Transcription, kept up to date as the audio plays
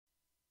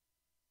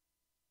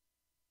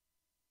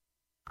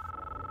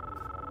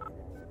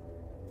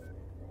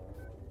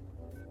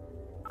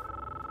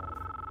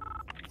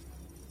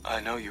I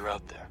know you're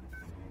out there.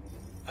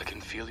 I can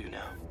feel you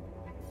now.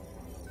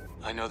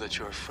 I know that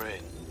you're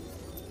afraid.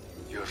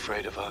 You're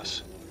afraid of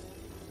us.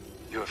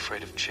 You're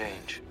afraid of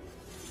change.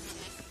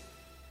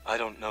 I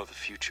don't know the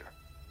future.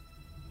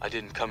 I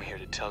didn't come here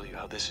to tell you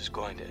how this is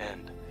going to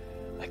end.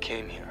 I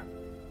came here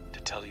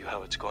to tell you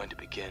how it's going to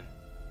begin.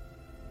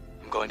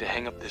 I'm going to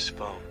hang up this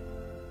phone,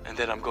 and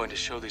then I'm going to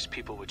show these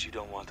people what you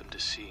don't want them to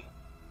see.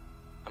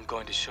 I'm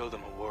going to show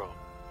them a world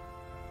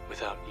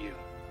without you.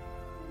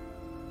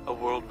 A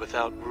world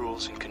without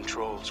rules and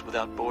controls,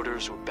 without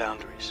borders or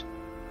boundaries.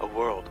 A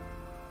world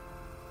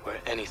where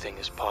anything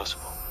is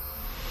possible.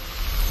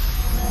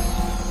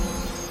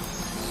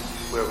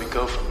 Where we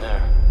go from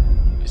there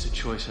is a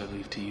choice I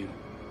leave to you.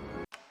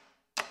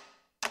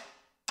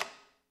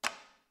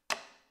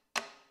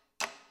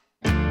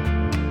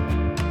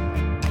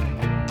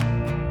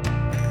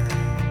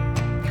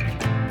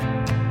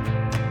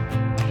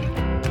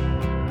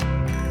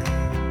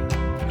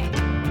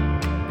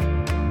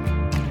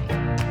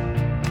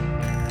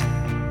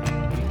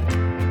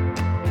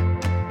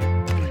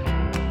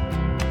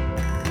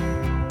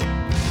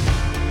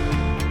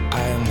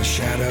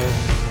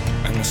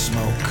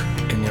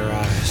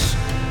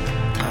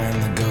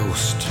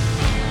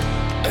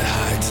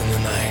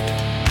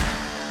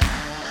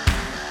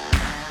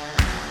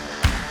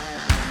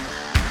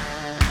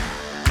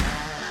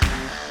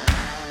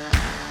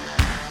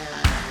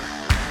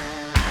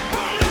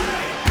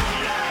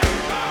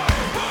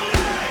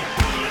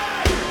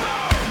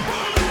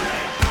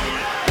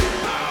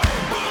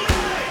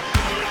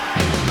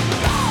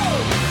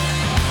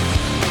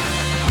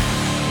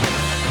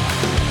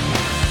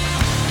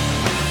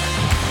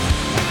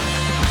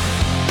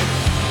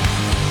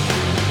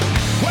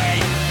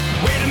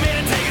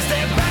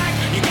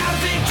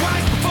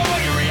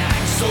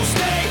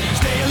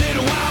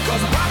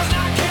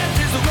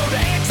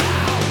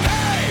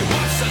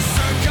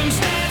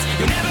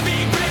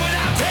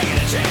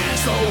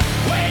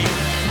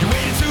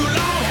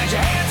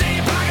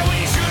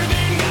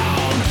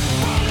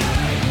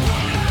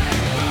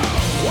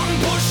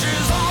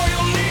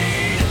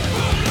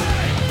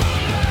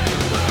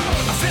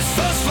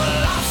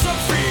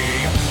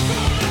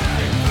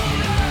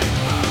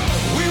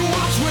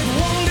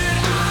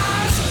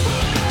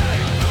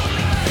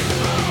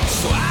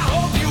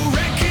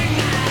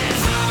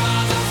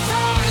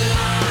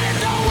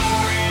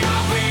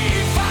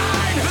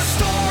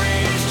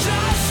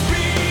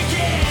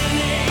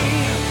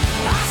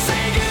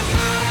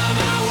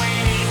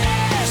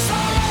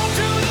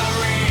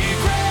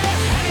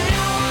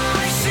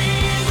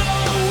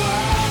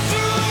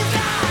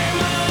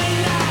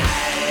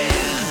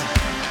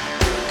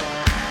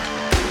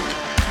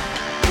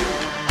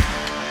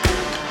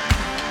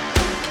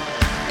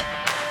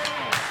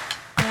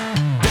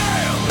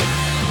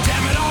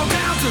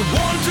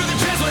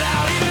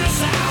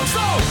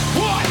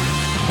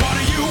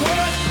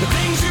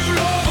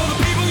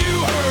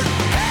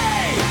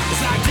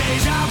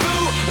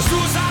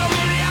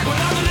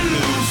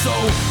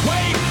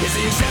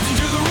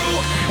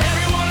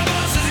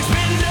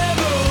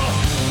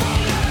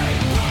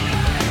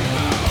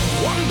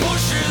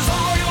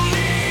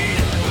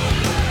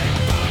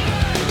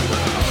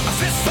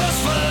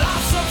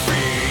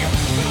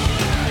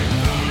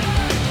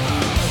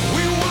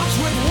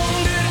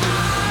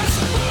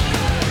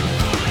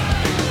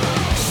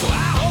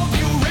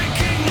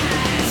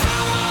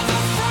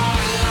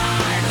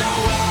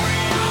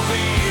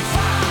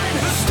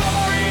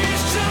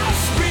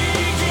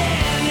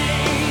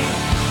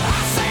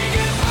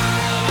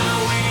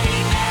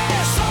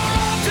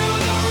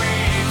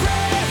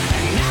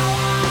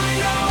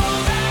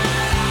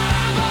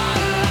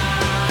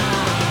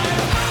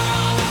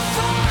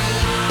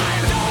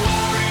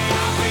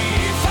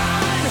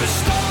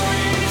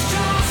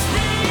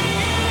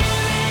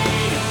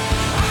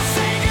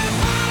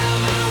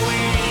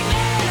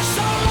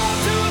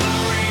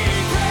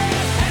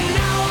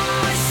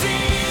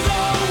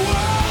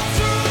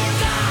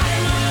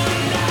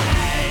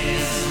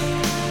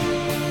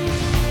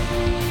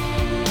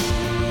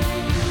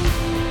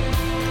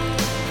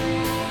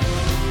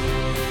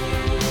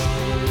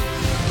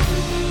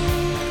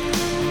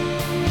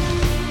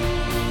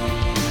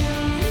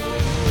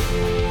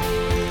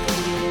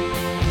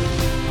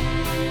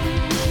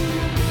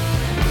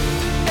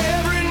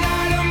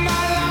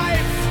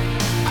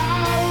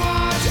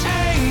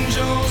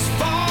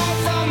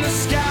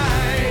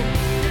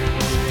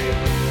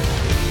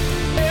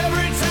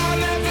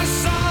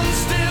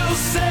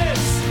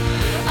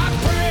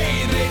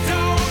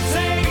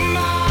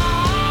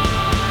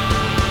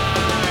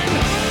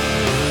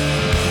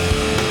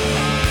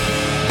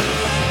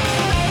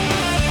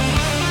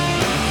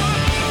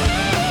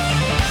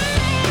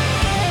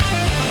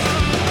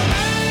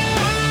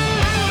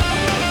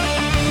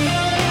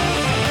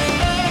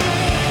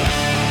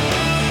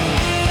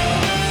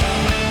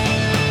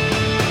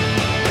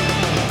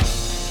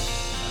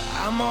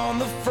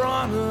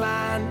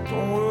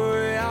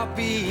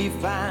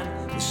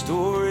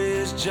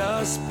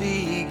 just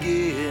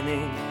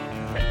beginning.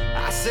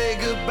 I say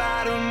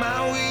goodbye to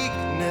my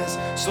weakness,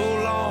 so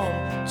long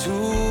to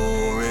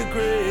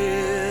regret.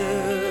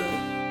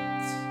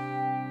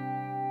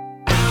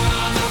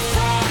 On the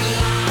front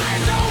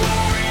line, don't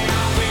worry,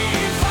 I'll be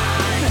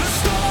fine. The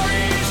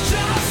story's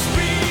just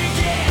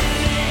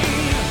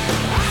beginning.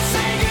 I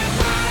say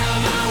goodbye to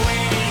my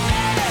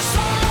weakness,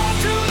 so long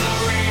to the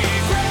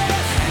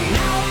regret. And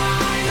now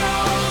I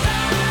know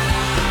that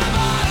I'm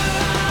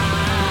alive.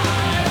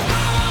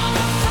 On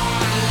the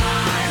front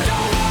line,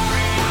 don't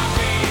worry, I'll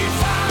be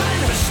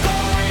fine. The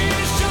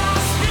story's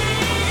just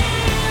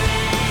beginning.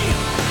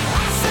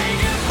 I say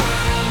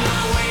goodbye to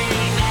my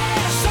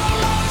weakness, so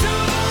long to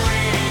the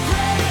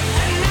regret.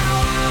 And now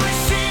I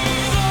see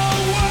the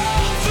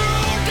world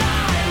through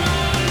diamond.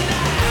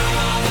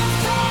 On the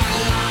front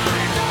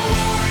line, don't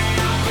worry,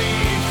 I'll be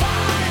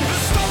fine. The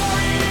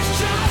story's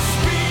just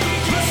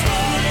beginning. The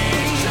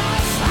story's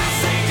just beginning. I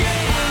say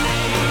goodbye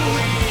to my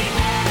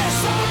weakness,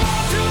 so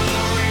long to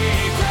the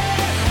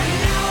regret. And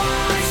now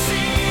I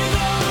see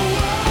the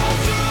world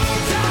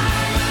through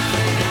diamond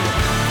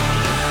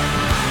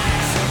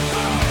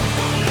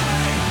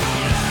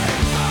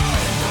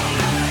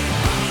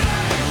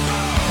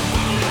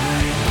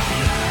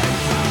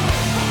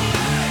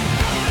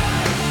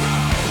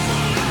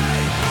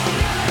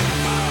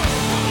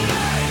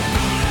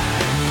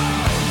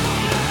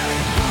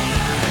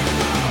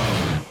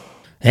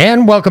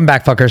And welcome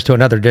back, fuckers, to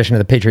another edition of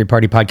the Patriot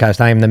Party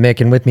Podcast. I am the Mick,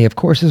 and with me, of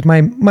course, is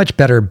my much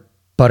better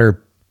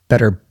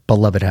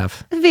beloved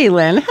half.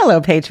 V-Lyn.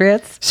 Hello,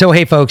 Patriots. So,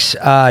 hey, folks,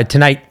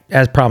 tonight,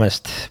 as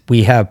promised,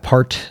 we have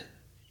part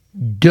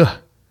 2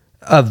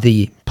 of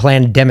the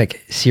Plandemic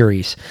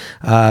series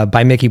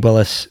by Mikki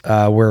Willis.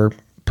 We're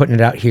putting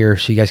it out here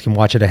so you guys can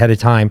watch it ahead of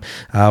time.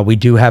 We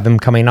do have him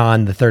coming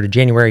on the 3rd of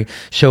January,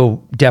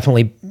 so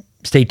definitely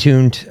stay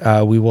tuned.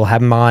 We will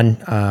have him on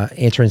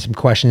answering some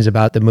questions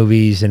about the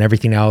movies and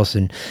everything else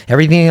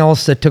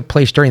that took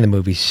place during the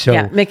movies. So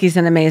yeah, Mickey's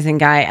an amazing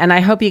guy. And I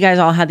hope you guys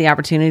all had the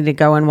opportunity to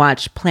go and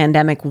watch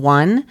Plandemic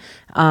 1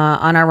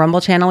 on our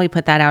Rumble channel. We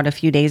put that out a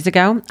few days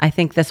ago. I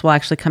think this will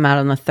actually come out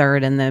on the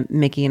 3rd, and the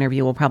Mikki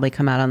interview will probably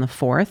come out on the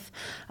 4th,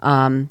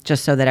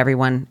 just so that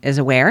everyone is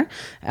aware.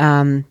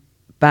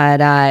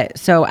 But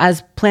so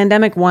as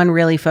Plandemic 1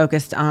 really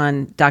focused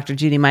on Dr.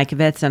 Judy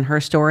Mikovits and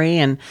her story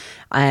and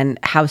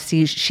how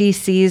she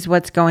sees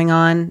what's going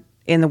on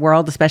in the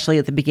world, especially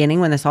at the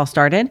beginning when this all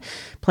started.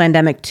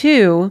 Plandemic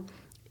 2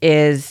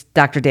 is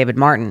Dr. David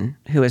Martin,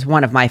 who is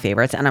one of my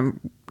favorites, and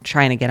I'm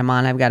trying to get him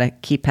on. I've got to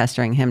keep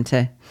pestering him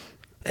to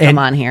come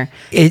on here.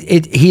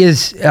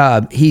 He's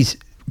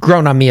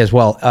grown on me as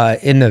well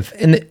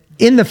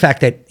in the fact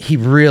that he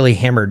really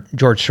hammered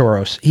George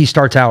Soros. He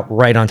starts out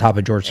right on top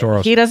of George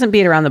Soros. He doesn't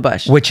beat around the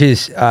bush. Which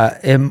is,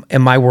 in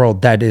my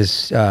world, that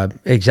is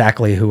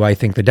exactly who I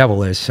think the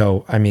devil is.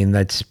 So, I mean,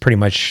 that's pretty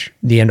much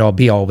the end-all,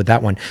 be-all with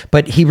that one.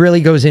 But he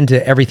really goes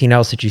into everything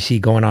else that you see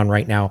going on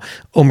right now.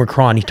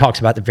 Omicron, he talks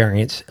about the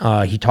variants.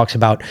 He talks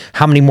about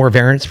how many more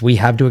variants we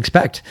have to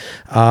expect.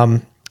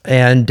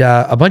 And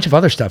a bunch of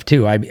other stuff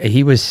too.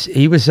 He was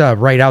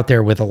right out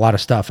there with a lot of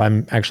stuff.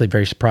 I'm actually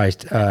very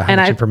surprised how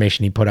much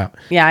information he put out.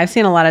 Yeah, I've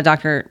seen a lot of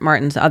Dr.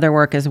 Martin's other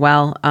work as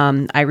well.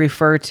 I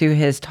refer to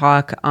his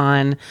talk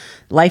on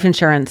life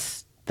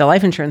insurance, the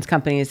life insurance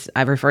companies.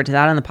 I've referred to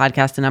that on the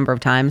podcast a number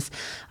of times.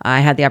 I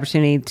had the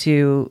opportunity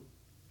to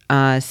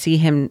see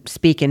him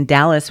speak in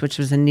Dallas, which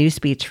was a new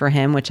speech for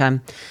him, which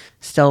I'm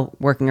still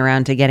working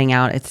around to getting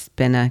out. It's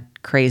been a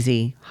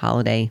crazy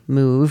holiday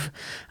move.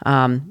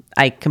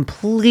 I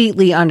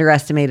completely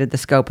underestimated the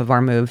scope of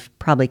our move,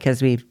 probably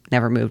because we've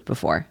never moved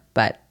before,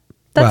 but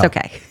that's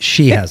okay.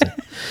 She hasn't.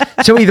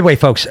 So either way,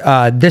 folks,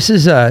 this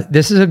is a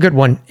good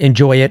one.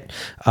 Enjoy it.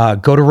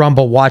 Go to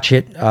Rumble, watch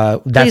it.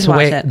 That's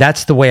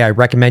the way I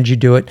recommend you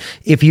do it.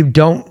 If you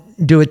don't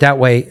do it that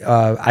way,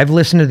 I've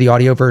listened to the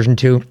audio version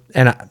too,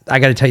 and I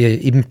got to tell you,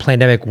 even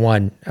Plandemic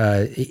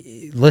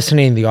 1,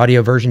 listening to the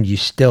audio version, you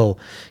still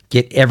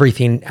get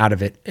everything out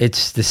of it.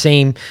 It's the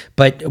same,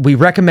 but we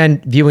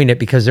recommend viewing it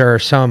because there are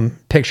some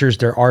pictures,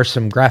 there are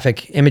some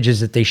graphic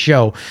images that they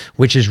show,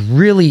 which is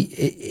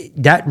really,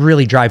 that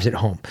really drives it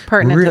home.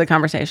 Pertinent to the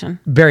conversation.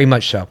 Very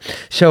much so.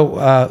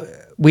 So,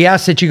 we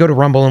ask that you go to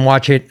Rumble and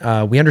watch it.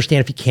 We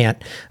understand if you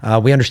can't.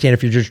 We understand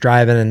if you're just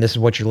driving and this is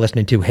what you're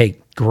listening to. Hey,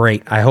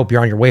 great. I hope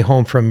you're on your way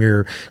home from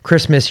your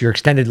Christmas, your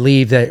extended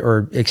leave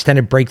or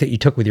extended break that you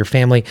took with your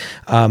family.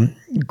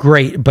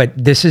 Great.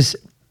 But this is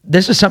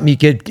something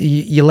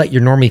you let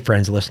your normie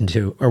friends listen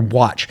to or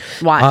watch.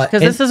 Because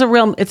this is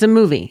it's a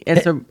movie.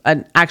 It's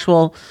an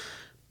actual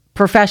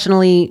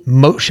professionally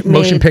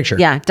motion picture.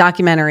 Yeah,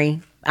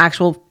 documentary,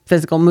 actual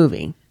physical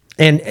movie.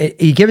 And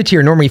you give it to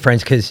your normie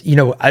friends because,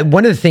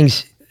 one of the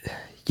things,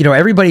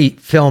 everybody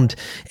filmed,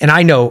 and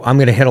I know I'm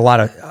going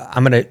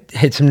to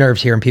hit some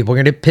nerves here and people are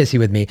going to get pissy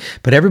with me,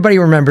 but everybody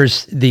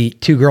remembers the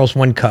 2 Girls,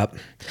 1 Cup.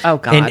 Oh,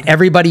 God. And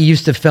everybody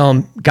used to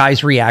film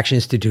guys'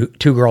 reactions to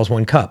 2 Girls,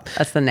 1 Cup.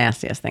 That's the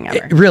nastiest thing ever.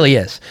 It really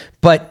is.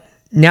 But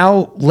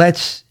now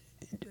let's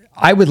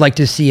I would like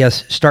to see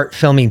us start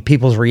filming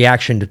people's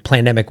reaction to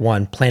Plandemic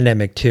 1,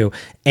 Plandemic 2,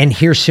 and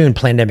here soon,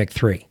 Plandemic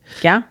 3.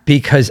 Yeah.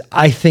 Because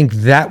I think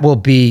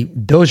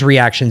those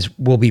reactions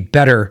will be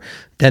better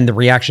than the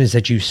reactions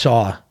that you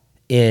saw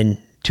in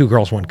Two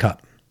Girls, One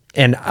Cup.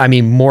 And I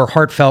mean, more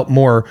heartfelt,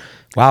 more,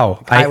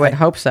 wow. I would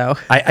hope so.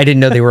 I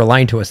didn't know they were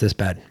lying to us this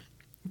bad.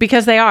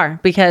 Because they are.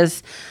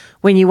 Because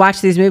when you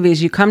watch these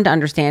movies, you come to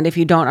understand, if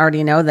you don't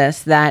already know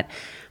this, that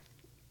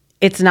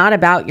it's not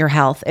about your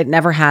health. It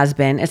never has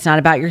been. It's not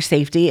about your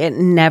safety. It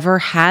never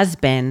has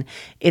been.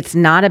 It's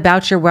not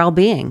about your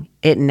well-being.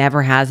 It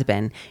never has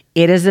been.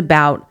 It is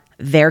about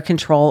their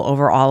control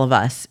over all of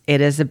us.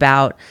 It is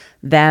about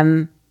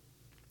them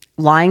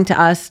lying to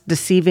us,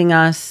 deceiving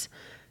us,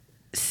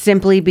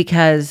 simply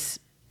because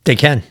they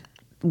can.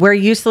 We're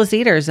useless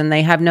eaters and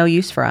they have no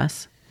use for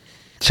us.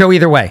 So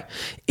either way,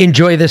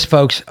 enjoy this,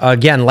 folks.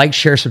 Again, like,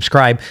 share,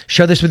 subscribe.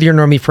 Share this with your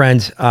normie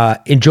friends.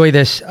 Enjoy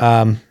this.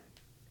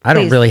 I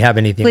don't really have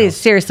anything Please,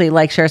 else. seriously,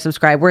 like, share,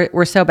 subscribe.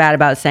 We're so bad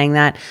about saying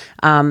that.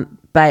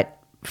 But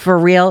for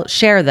real,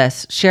 share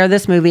this. Share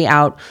this movie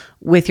out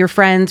with your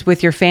friends,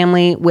 with your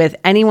family, with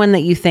anyone that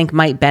you think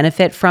might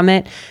benefit from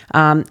it,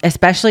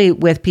 especially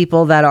with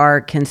people that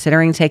are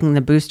considering taking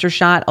the booster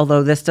shot.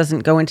 Although this doesn't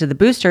go into the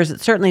boosters,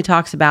 it certainly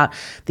talks about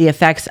the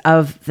effects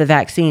of the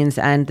vaccines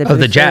and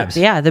the jabs.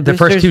 Yeah, the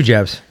first 2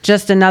 jabs.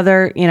 Just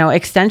another,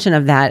 extension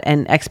of that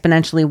and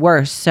exponentially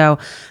worse. So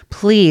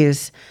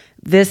please,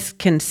 this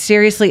can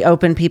seriously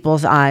open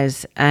people's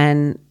eyes,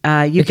 and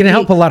it can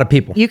help a lot of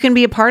people. You can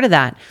be a part of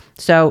that.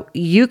 So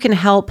you can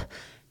help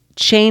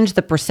change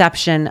the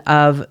perception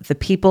of the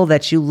people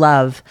that you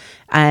love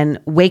and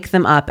wake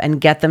them up and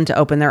get them to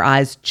open their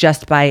eyes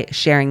just by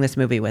sharing this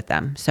movie with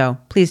them. So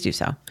please do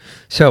so.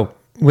 So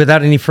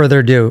without any further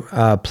ado,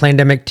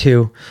 Plandemic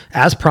 2,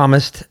 as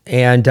promised,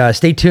 and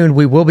stay tuned.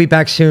 We will be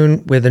back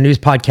soon with a news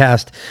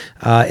podcast.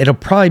 It'll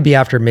probably be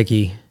after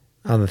Mikki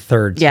on the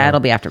 3rd. Yeah, it'll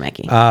be after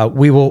Mikki.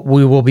 We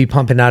will be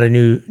pumping out a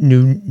new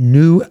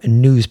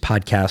news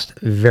podcast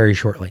very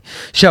shortly.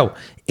 So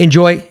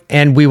enjoy,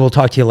 and we will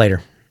talk to you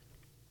later.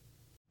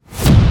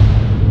 10,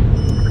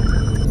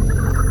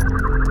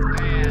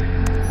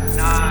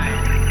 9,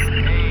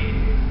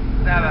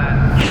 8,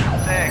 7,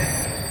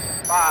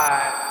 6,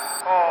 5,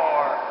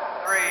 4,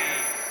 3,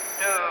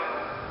 2,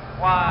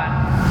 1.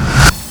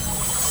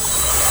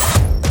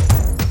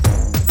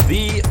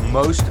 The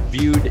most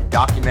viewed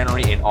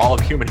documentary in all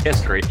of human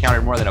history. It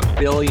counted more than 1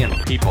 billion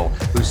people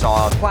who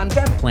saw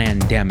Plandemic. Wait a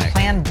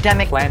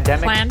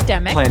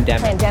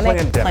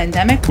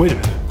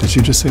minute. Did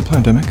you just say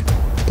Plandemic?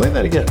 Play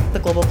that again. The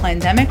global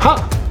plandemic.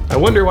 Huh! I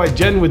wonder why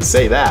Jen would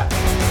say that.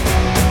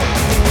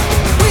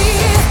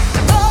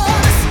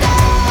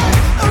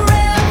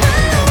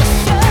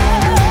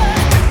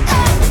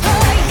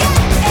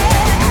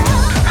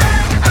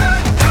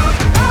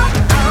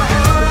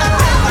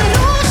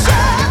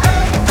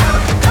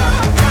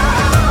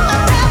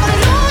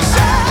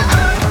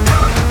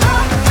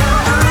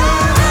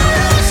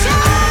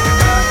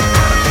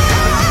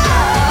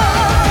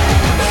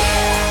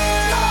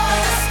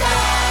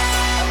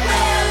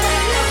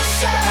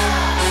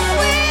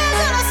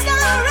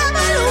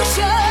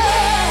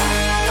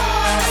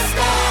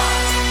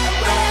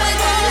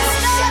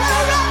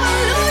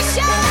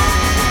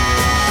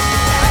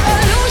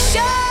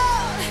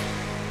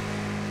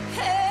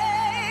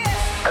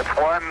 It's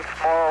one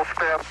small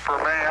step for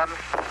man,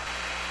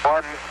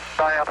 one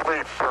giant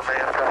leap for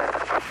mankind.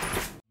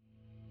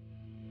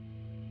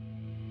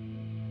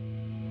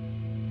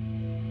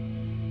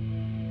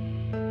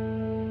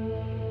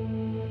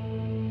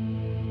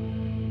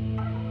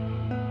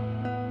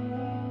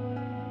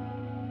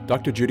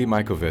 Dr. Judy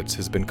Mikovits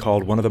has been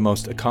called one of the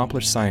most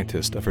accomplished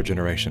scientists of her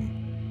generation.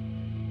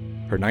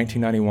 Her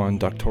 1991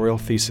 doctoral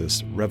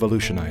thesis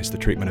revolutionized the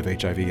treatment of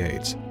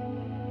HIV/AIDS.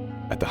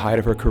 At the height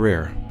of her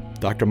career,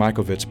 Dr.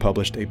 Mikovits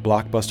published a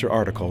blockbuster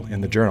article in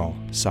the journal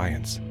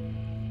Science.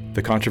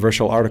 The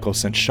controversial article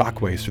sent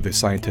shockwaves through the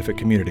scientific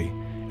community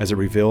as it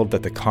revealed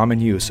that the common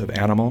use of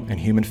animal and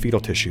human fetal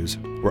tissues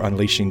were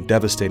unleashing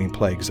devastating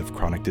plagues of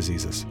chronic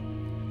diseases.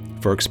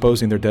 For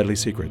exposing their deadly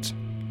secrets,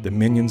 the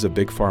minions of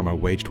Big Pharma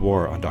waged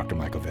war on Dr.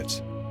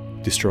 Mikovits,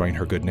 destroying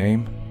her good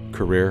name,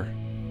 career,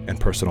 and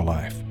personal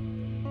life.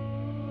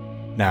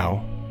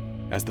 Now,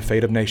 as the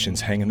fate of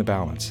nations hang in the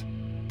balance,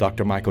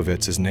 Dr.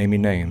 Mikovits is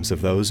naming names of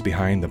those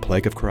behind the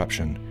plague of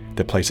corruption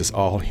that places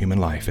all human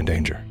life in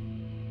danger.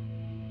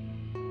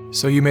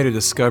 So you made a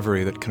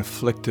discovery that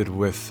conflicted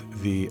with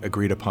the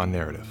agreed-upon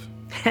narrative.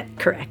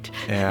 Correct.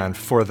 And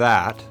for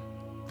that,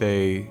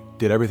 they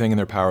did everything in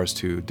their powers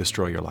to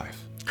destroy your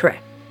life.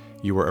 Correct.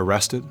 You were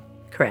arrested.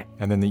 Correct.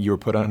 And then you were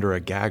put under a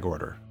gag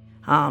order.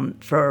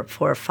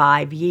 For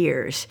 5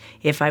 years,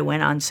 if I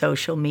went on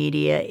social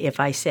media, if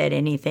I said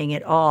anything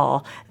at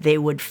all, they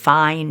would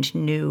find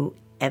new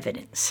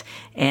evidence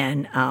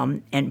and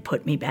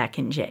put me back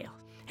in jail.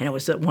 And it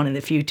was one of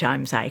the few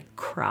times I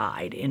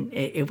cried. And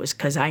it was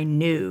because I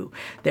knew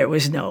there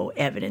was no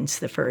evidence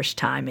the first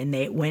time. And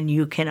when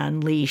you can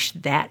unleash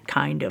that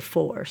kind of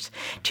force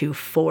to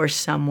force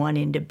someone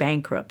into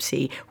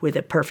bankruptcy with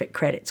a perfect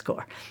credit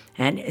score,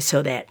 and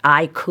so that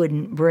I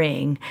couldn't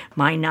bring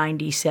my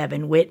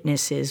 97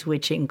 witnesses,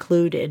 which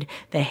included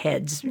the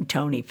heads,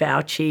 Tony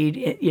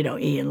Fauci,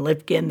 Ian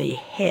Lipkin, the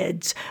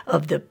heads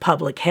of the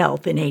public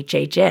health in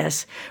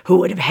HHS, who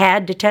would have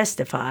had to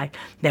testify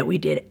that we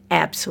did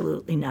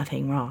absolutely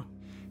nothing wrong.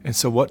 And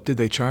so what did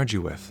they charge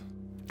you with?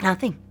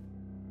 Nothing.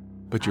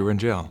 But you were in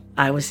jail.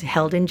 I was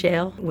held in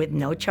jail with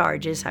no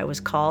charges. I was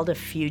called a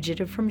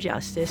fugitive from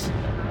justice.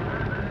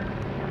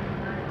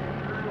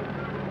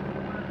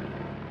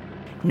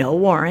 No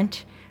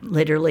warrant.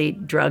 Literally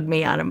drugged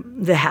me out of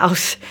the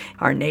house.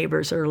 Our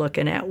neighbors are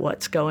looking at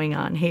what's going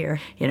on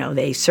here.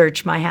 They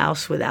searched my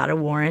house without a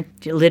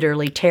warrant,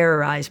 literally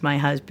terrorized my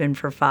husband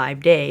for 5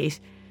 days.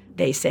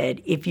 They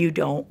said, if you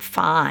don't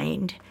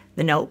find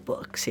the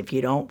notebooks, if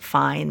you don't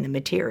find the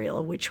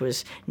material, which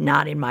was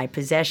not in my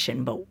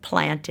possession but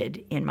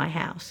planted in my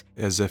house.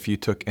 As if you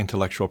took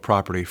intellectual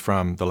property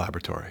from the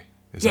laboratory.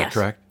 Is Yes. that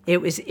correct? It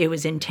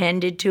was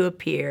intended to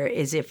appear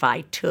as if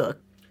I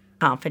took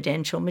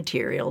confidential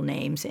material,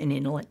 names, and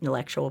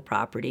intellectual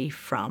property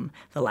from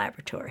the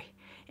laboratory.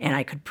 And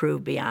I could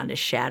prove beyond a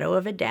shadow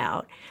of a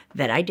doubt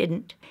that I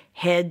didn't.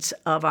 Heads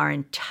of our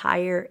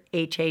entire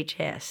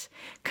HHS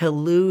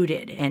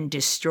colluded and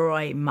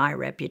destroyed my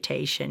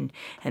reputation,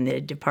 and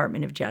the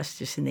Department of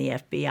Justice and the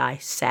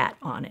FBI sat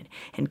on it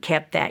and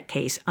kept that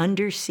case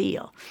under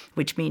seal,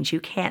 which means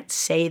you can't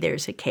say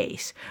there's a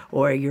case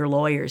or your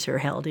lawyers are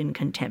held in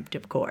contempt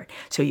of court.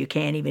 So you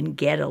can't even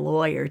get a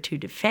lawyer to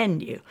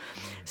defend you.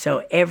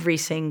 So every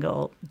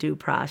single due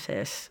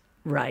process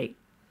right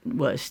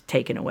was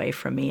taken away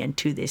from me, and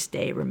to this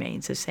day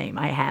remains the same.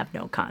 I have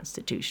no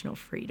constitutional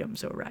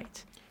freedoms or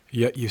rights.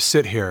 Yet you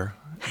sit here.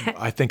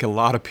 I think a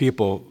lot of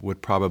people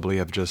would probably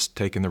have just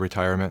taken the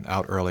retirement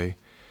out early,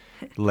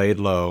 laid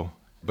low,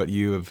 but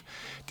you have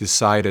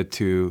decided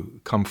to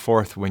come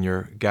forth when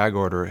your gag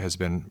order has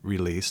been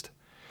released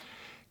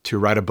to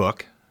write a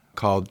book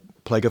called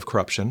Plague of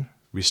Corruption,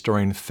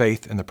 Restoring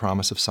Faith in the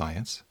Promise of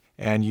Science,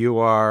 and you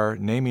are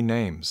naming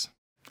names.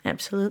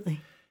 Absolutely.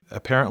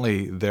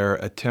 Apparently, their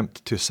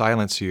attempt to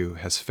silence you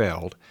has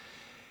failed.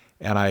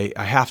 And I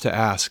have to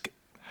ask,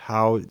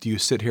 how do you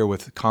sit here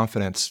with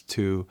confidence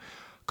to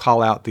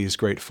call out these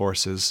great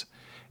forces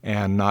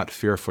and not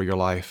fear for your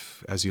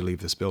life as you leave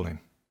this building?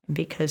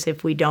 Because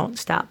if we don't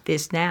stop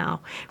this now,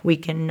 we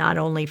can not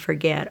only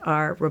forget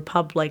our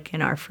republic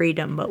and our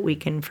freedom, but we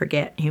can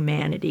forget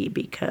humanity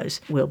because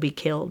we'll be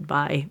killed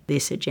by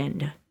this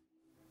agenda.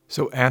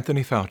 So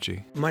Anthony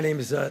Fauci. My name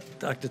is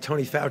Dr.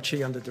 Tony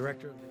Fauci. I'm the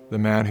director. The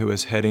man who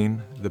is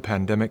heading the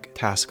pandemic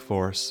task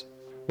force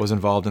was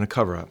involved in a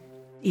cover-up.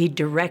 He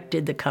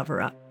directed the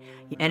cover-up.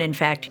 And in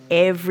fact,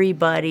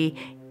 everybody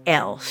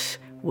else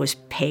was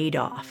paid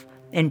off,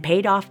 and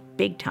paid off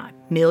big time.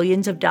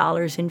 Millions of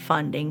dollars in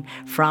funding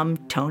from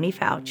Tony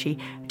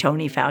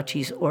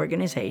Fauci's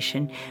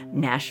organization,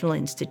 National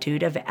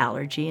Institute of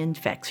Allergy and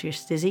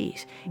Infectious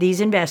Disease. These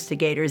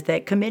investigators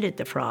that committed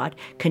the fraud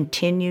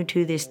continue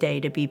to this day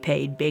to be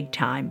paid big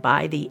time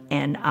by the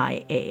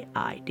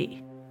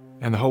NIAID.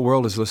 And the whole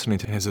world is listening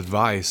to his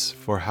advice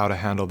for how to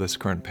handle this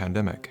current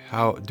pandemic.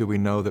 How do we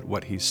know that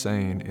what he's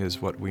saying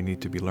is what we need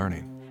to be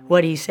learning?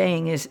 What he's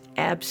saying is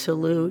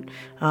absolute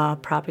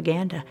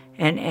propaganda,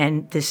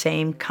 and the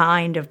same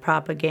kind of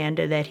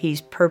propaganda that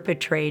he's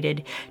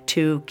perpetrated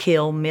to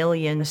kill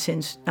millions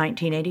since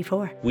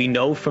 1984. We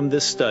know from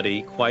this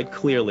study quite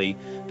clearly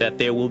that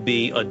there will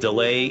be a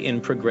delay in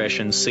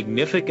progression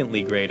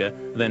significantly greater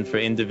than for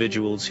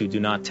individuals who do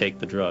not take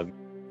the drug.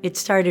 It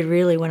started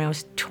really when I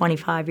was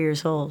 25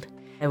 years old.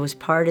 I was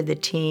part of the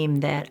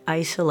team that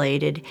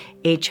isolated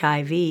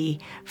HIV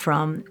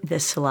from the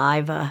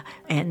saliva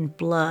and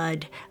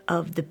blood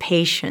of the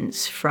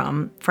patients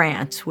from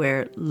France,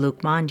 where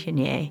Luc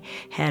Montagnier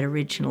had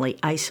originally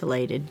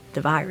isolated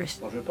the virus.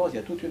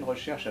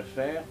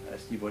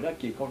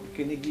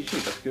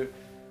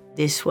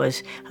 This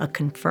was a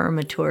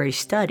confirmatory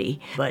study,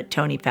 but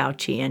Tony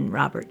Fauci and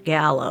Robert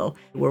Gallo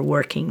were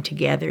working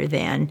together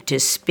then to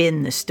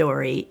spin the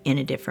story in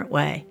a different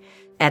way.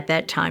 At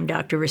that time,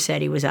 Dr.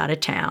 Rossetti was out of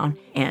town,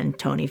 and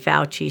Tony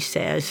Fauci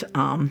says,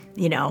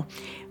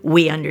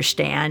 we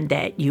understand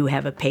that you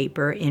have a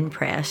paper in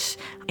press,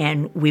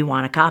 and we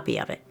want a copy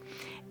of it.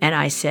 And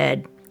I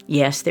said,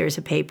 yes, there's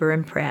a paper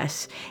in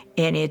press,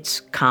 and it's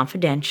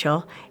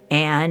confidential,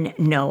 and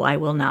no, I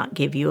will not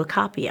give you a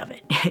copy of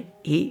it.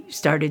 He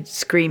started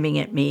screaming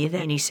at me,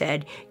 then he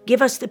said,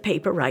 give us the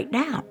paper right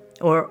now,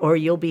 or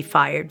you'll be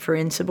fired for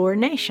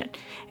insubordination.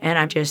 And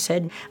I just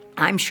said,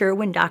 I'm sure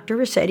when Dr.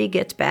 Rossetti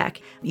gets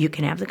back, you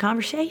can have the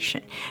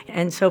conversation.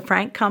 And so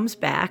Frank comes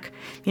back,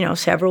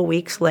 several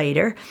weeks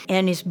later,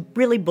 and is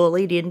really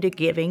bullied into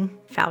giving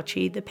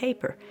Fauci the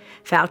paper.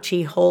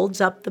 Fauci holds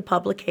up the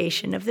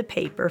publication of the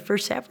paper for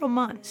several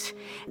months,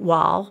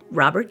 while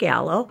Robert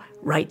Gallo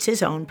writes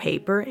his own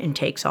paper and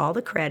takes all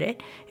the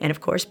credit. And of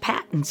course,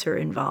 patents are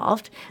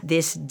involved.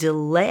 This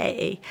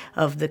delay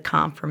of the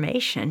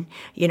confirmation,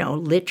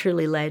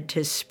 literally led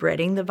to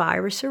spreading the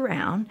virus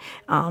around,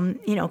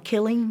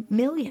 killing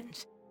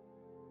millions.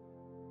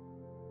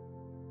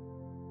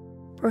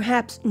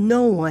 Perhaps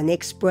no one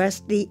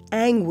expressed the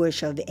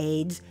anguish of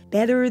AIDS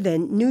better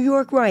than New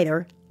York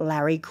writer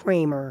Larry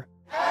Kramer.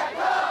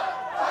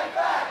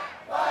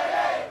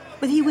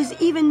 But he was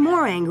even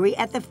more angry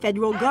at the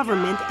federal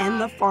government and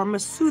the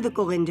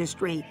pharmaceutical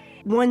industry.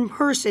 One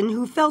person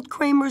who felt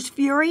Kramer's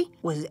fury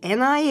was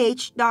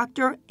NIH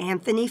Dr.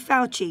 Anthony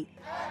Fauci.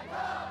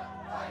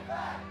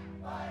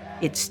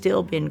 It's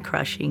still been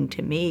crushing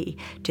to me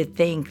to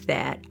think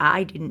that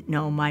I didn't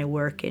know my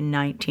work in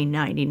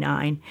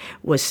 1999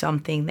 was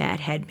something that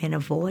had been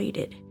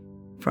avoided.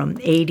 From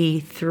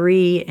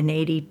 83 and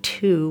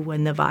 82,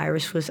 when the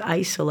virus was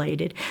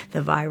isolated,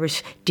 the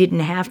virus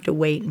didn't have to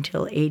wait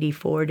until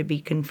 84 to be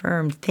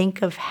confirmed.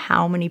 Think of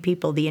how many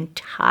people, the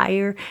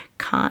entire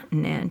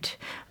continent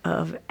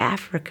of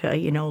Africa,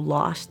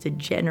 lost a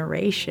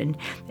generation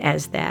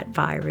as that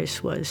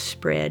virus was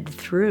spread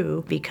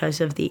through because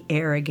of the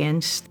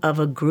arrogance of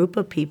a group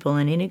of people,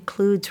 and it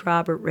includes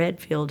Robert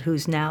Redfield,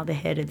 who's now the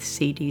head of the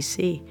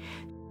CDC.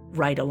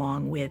 Right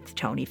along with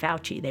Tony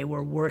Fauci. They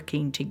were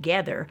working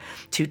together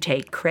to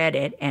take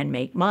credit and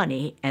make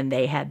money, and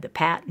they had the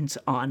patents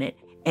on it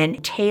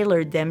and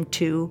tailored them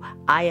to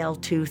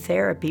IL-2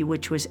 therapy,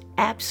 which was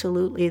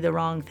absolutely the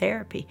wrong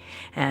therapy.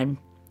 And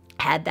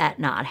had that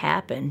not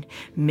happened,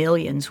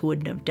 millions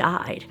wouldn't have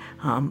died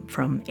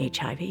from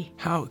HIV.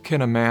 How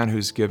can a man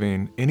who's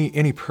giving,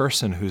 any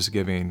person who's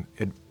giving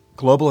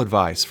global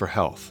advice for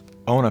health,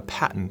 own a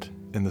patent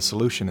in the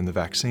solution in the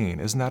vaccine?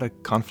 Isn't that a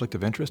conflict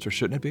of interest, or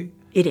shouldn't it be?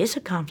 It is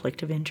a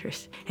conflict of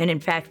interest. And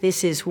in fact,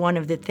 this is one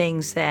of the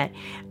things that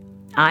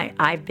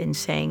I've been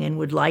saying and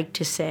would like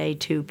to say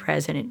to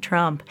President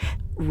Trump: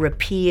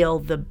 repeal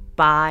the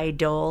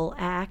Bayh-Dole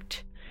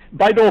Act.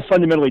 Bayh-Dole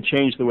fundamentally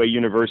changed the way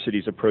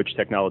universities approach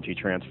technology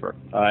transfer,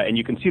 and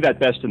you can see that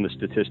best in the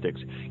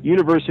statistics.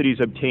 Universities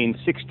obtain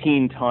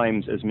 16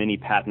 times as many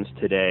patents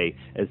today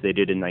as they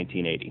did in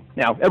 1980.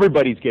 Now,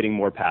 everybody's getting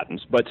more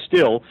patents, but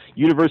still,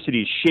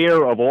 universities'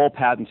 share of all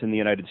patents in the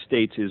United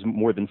States is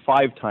more than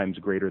 5 times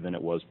greater than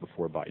it was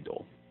before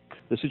Bayh-Dole.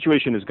 The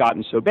situation has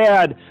gotten so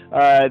bad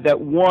that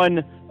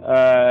one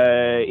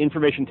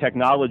information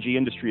technology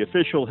industry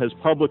official has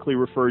publicly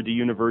referred to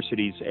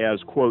universities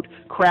as, quote,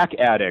 crack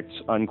addicts,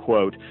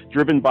 unquote,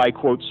 driven by,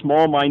 quote,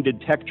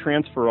 small-minded tech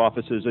transfer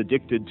offices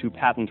addicted to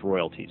patent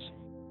royalties.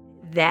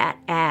 That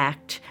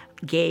act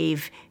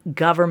gave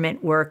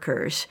government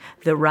workers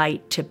the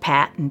right to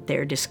patent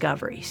their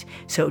discoveries,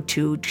 so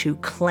to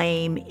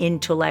claim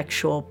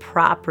intellectual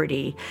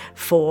property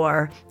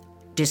for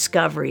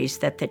discoveries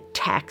that the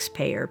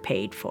taxpayer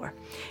paid for.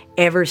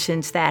 Ever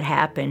since that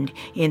happened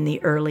in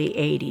the early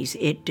 80s,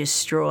 it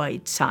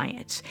destroyed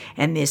science.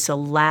 And this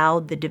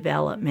allowed the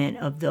development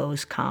of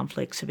those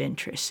conflicts of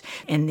interest.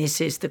 And this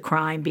is the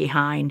crime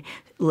behind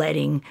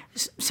letting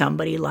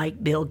somebody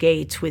like Bill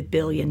Gates with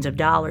billions of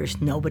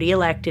dollars, nobody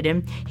elected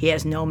him, he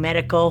has no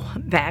medical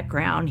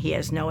background, he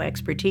has no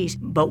expertise,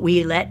 but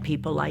we let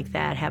people like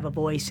that have a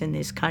voice in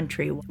this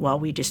country while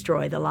we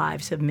destroy the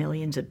lives of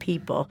millions of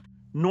people.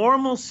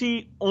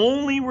 Normalcy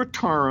only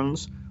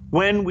returns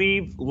when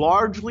we've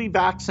largely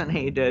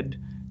vaccinated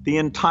the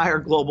entire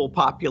global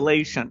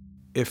population.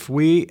 If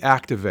we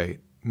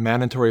activate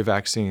mandatory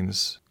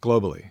vaccines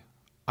globally,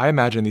 I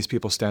imagine these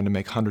people stand to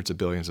make hundreds of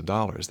billions of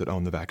dollars that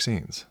own the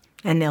vaccines.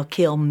 And they'll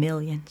kill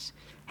millions,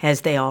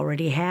 as they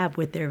already have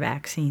with their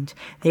vaccines.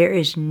 There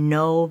is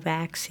no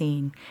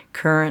vaccine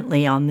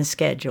currently on the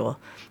schedule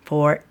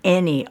for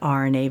any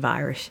RNA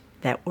virus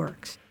that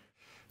works.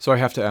 So I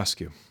have to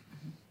ask you,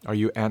 are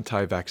you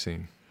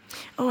anti-vaccine?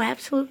 Oh,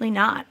 absolutely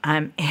not.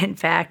 In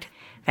fact,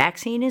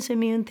 vaccine is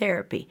immune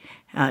therapy,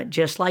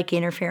 just like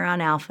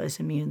interferon alpha is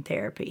immune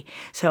therapy.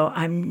 So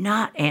I'm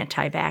not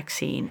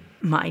anti-vaccine.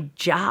 My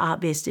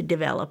job is to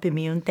develop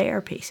immune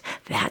therapies.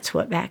 That's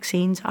what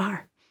vaccines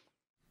are.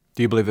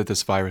 Do you believe that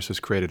this virus was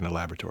created in a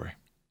laboratory?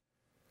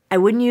 I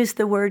wouldn't use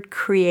the word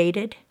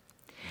created,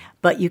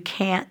 but you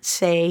can't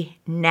say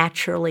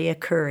naturally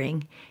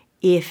occurring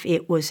if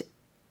it was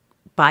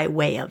by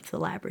way of the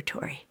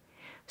laboratory.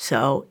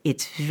 So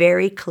it's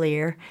very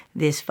clear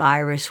this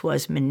virus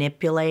was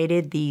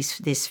manipulated,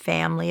 this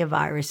family of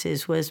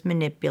viruses was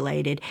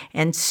manipulated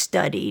and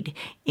studied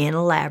in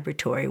a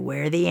laboratory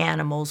where the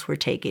animals were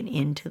taken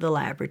into the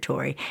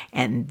laboratory,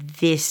 and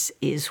this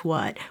is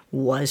what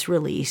was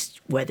released,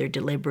 whether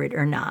deliberate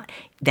or not.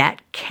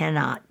 That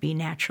cannot be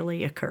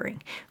naturally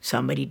occurring.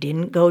 Somebody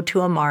didn't go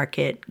to a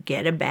market,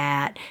 get a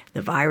bat,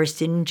 the virus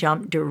didn't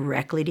jump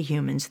directly to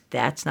humans.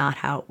 That's not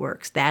how it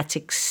works. That's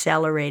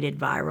accelerated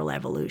viral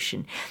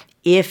evolution.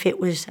 If it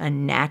was a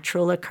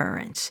natural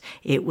occurrence,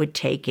 it would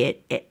take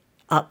it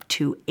up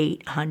to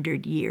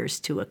 800 years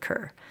to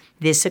occur.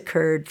 This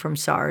occurred from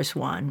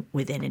SARS-1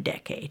 within a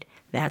decade.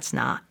 That's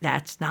not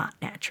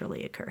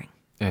naturally occurring.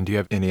 And do you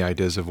have any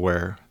ideas of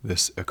where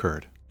this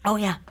occurred? Oh,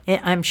 yeah.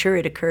 I'm sure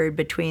it occurred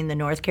between the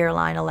North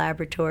Carolina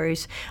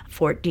laboratories,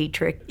 Fort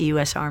Detrick,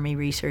 U.S. Army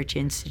Research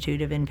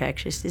Institute of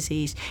Infectious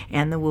Disease,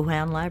 and the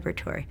Wuhan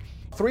laboratory.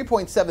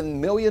 $3.7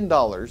 million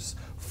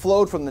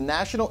flowed from the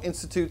National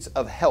Institutes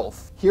of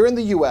Health here in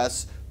the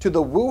U.S. to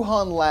the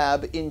Wuhan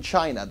lab in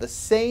China, the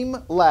same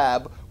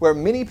lab where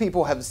many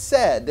people have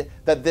said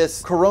that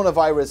this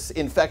coronavirus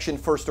infection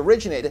first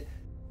originated.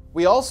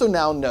 We also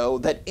now know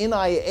that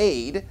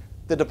NIAID,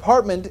 the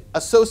department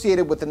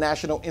associated with the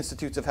National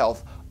Institutes of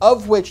Health,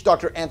 of which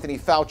Dr. Anthony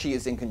Fauci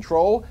is in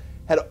control,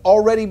 had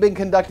already been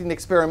conducting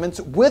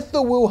experiments with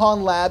the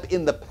Wuhan lab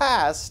in the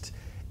past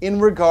in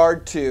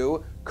regard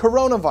to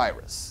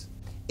coronavirus.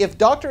 If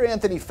Dr.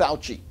 Anthony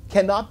Fauci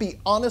cannot be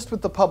honest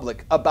with the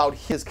public about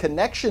his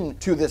connection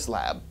to this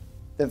lab,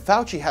 then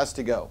Fauci has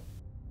to go.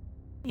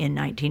 In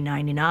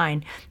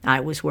 1999, I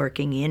was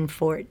working in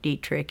Fort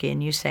Detrick in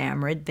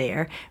USAMRIID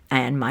there,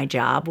 and my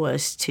job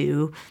was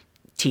to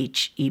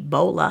teach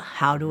Ebola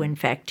how to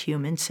infect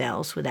human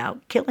cells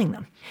without killing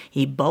them.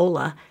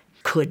 Ebola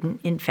couldn't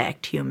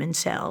infect human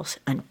cells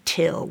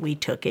until we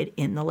took it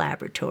in the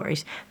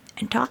laboratories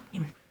and taught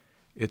him.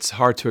 It's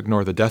hard to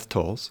ignore the death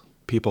tolls.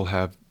 People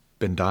have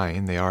been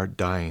dying. They are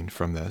dying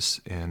from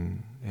this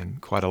in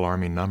quite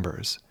alarming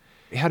numbers.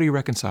 How do you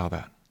reconcile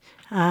that?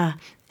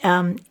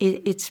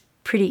 It's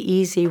pretty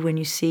easy when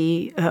you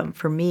see,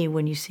 for me,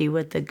 when you see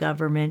what the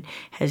government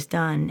has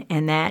done,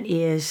 and that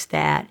is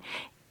that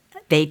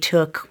they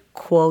took,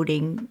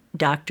 quoting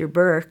Dr.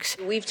 Birx,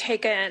 we've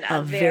taken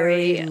a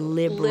very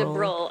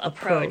liberal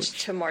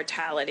approach to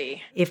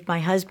mortality. If my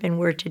husband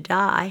were to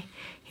die,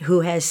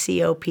 who has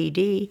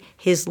COPD,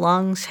 his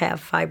lungs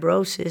have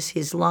fibrosis,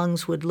 his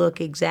lungs would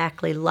look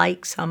exactly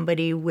like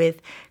somebody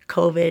with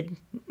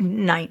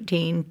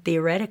COVID-19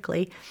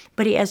 theoretically,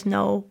 but he has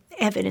no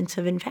evidence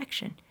of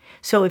infection.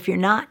 So if you're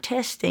not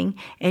testing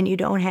and you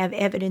don't have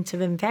evidence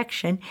of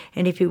infection,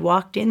 and if you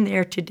walked in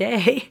there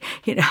today,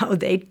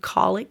 they'd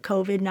call it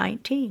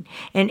COVID-19.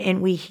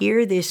 And we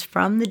hear this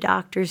from the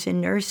doctors and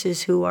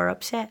nurses who are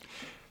upset.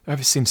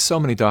 I've seen so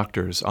many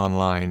doctors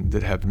online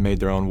that have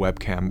made their own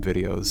webcam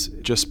videos,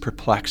 just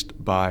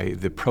perplexed by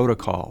the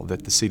protocol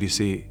that the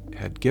CDC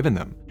had given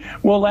them.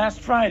 Well, last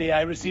Friday,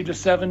 I received a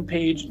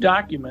 7-page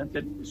document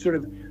that sort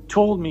of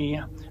told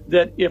me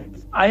that if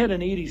I had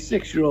an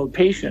 86-year-old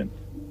patient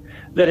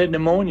that had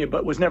pneumonia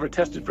but was never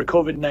tested for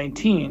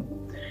COVID-19,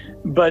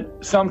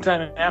 but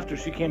sometime after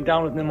she came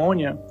down with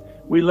pneumonia,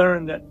 we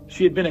learned that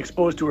she had been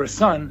exposed to her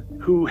son,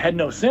 who had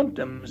no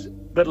symptoms,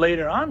 but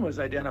later on was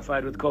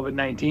identified with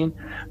COVID-19,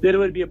 that it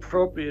would be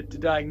appropriate to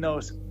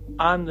diagnose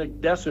on the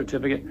death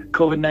certificate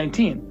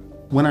COVID-19.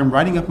 When I'm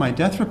writing up my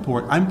death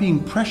report, I'm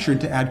being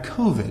pressured to add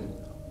COVID.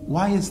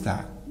 Why is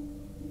that?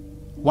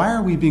 Why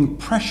are we being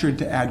pressured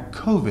to add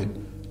COVID?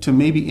 To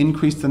maybe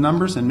increase the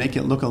numbers and make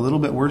it look a little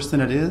bit worse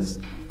than it is?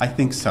 I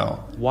think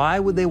so. Why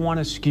would they want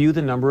to skew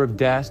the number of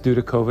deaths due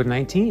to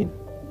COVID-19?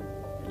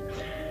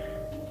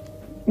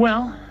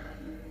 Well,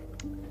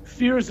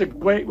 fear is a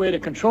great way to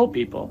control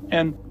people.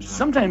 And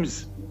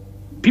sometimes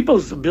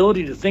people's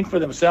ability to think for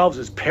themselves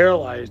is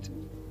paralyzed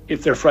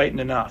if they're frightened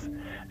enough.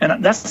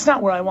 And that's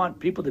not where I want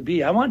people to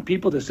be. I want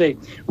people to say,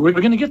 we're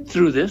going to get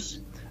through this.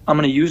 I'm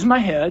going to use my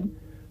head.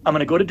 I'm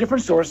going to go to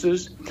different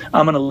sources.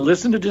 I'm going to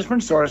listen to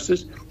different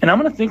sources. And I'm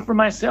going to think for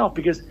myself,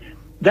 because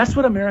that's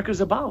what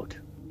America's about.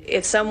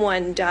 If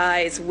someone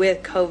dies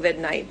with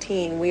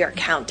COVID-19, we are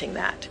counting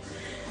that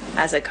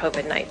as a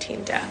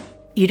COVID-19 death.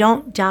 You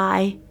don't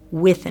die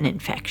with an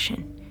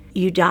infection.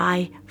 You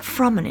die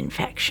from an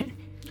infection.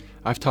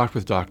 I've talked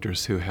with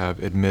doctors who have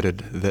admitted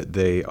that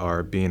they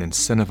are being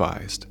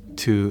incentivized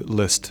to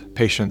list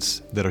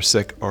patients that are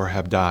sick or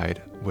have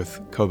died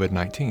with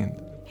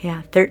COVID-19.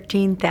 Yeah,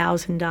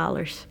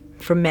 $13,000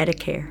 from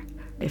Medicare,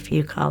 if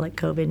you call it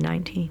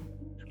COVID-19.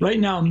 Right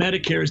now,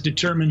 Medicare has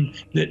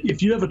determined that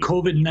if you have a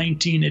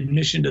COVID-19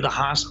 admission to the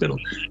hospital,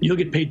 you'll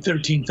get paid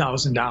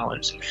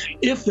 $13,000.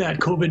 If that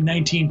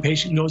COVID-19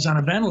 patient goes on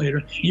a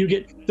ventilator, you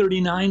get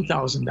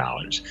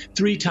 $39,000,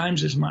 3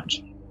 times as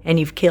much. And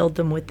you've killed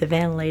them with the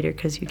ventilator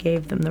because you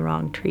gave them the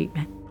wrong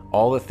treatment.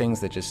 All the things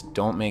that just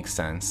don't make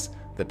sense,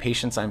 the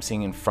patients I'm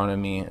seeing in front of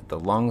me, the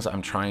lungs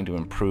I'm trying to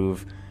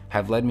improve,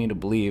 have led me to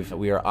believe that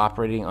we are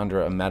operating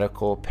under a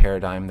medical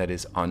paradigm that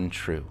is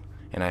untrue.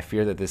 And I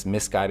fear that this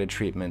misguided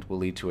treatment will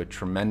lead to a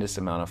tremendous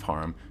amount of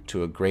harm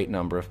to a great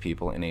number of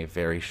people in a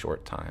very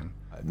short time.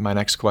 My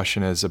next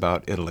question is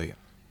about Italy.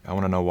 I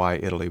want to know why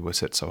Italy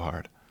was hit so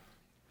hard.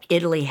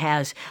 Italy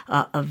has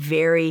a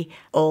very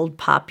old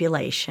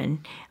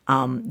population.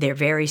 They're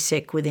very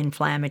sick with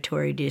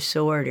inflammatory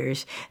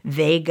disorders.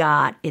 They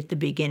got, at the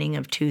beginning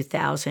of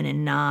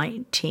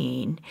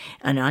 2019,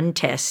 an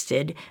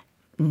untested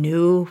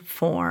new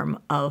form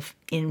of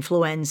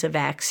influenza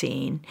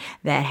vaccine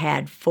that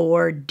had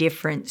 4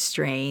 different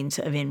strains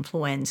of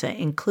influenza,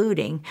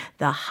 including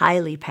the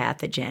highly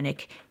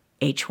pathogenic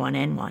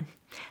H1N1.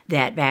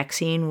 That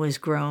vaccine was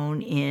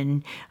grown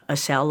in a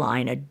cell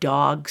line, a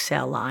dog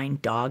cell line.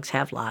 Dogs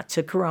have lots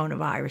of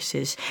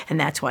coronaviruses, and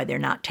that's why they're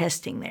not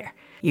testing there.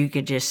 You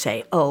could just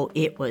say, oh,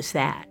 it was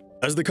that.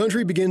 As the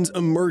country begins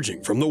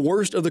emerging from the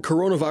worst of the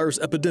coronavirus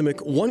epidemic,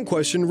 one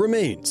question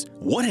remains.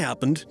 What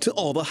happened to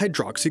all the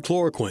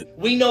hydroxychloroquine?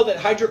 We know that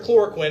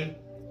hydrochloroquine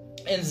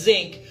and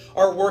zinc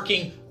are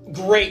working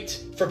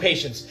great for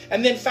patients.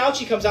 And then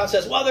Fauci comes out and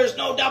says, well, there's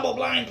no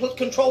double-blind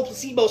controlled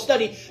placebo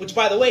study, which,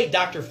 by the way,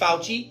 Dr.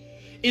 Fauci,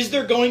 is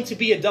there going to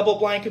be a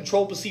double-blind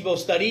controlled placebo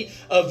study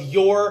of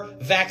your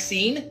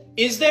vaccine?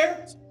 Is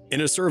there? In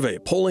a survey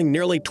polling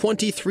nearly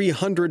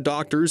 2,300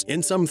 doctors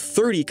in some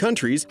 30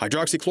 countries,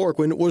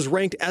 hydroxychloroquine was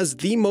ranked as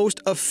the most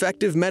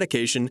effective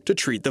medication to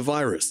treat the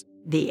virus.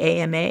 The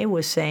AMA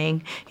was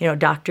saying,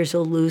 doctors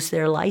will lose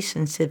their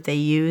license if they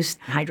use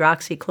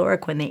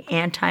hydroxychloroquine, the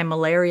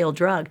anti-malarial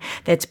drug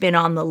that's been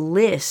on the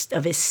list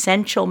of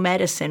essential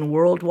medicine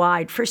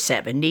worldwide for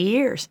 70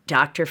 years.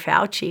 Dr.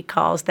 Fauci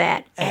calls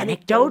that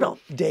anecdotal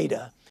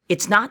data.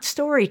 It's not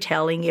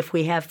storytelling if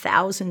we have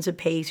thousands of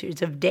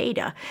pages of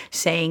data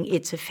saying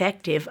it's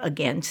effective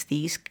against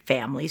these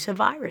families of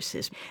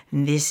viruses.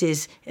 And this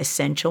is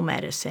essential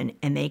medicine,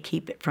 and they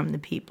keep it from the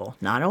people.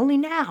 Not only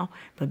now,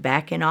 but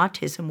back in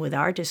autism with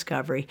our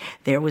discovery,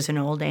 there was an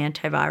old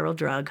antiviral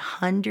drug,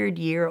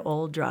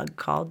 100-year-old drug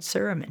called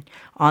Suramin,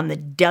 on the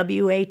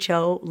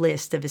WHO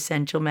list of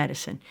essential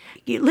medicine.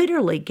 It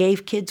literally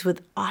gave kids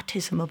with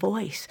autism a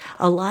voice,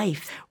 a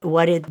life.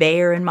 What did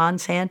Bayer and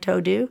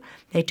Monsanto do?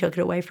 They took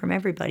it away from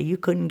everybody. You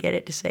couldn't get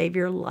it to save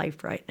your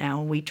life right now,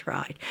 and we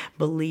tried.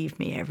 Believe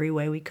me, every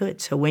way we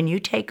could. So when you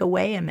take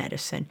away a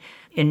medicine,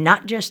 and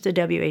not just the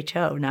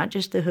WHO, not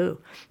just the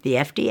WHO, the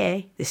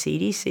FDA, the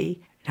CDC,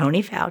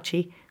 Tony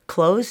Fauci,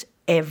 close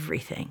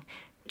everything.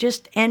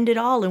 Just end it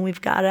all, and we've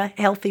got a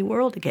healthy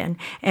world again,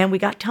 and we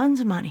got tons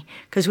of money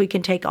because we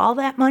can take all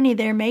that money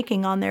they're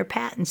making on their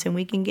patents and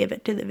we can give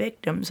it to the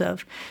victims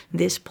of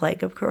this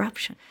plague of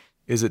corruption.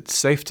 Is it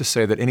safe to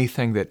say that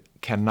anything that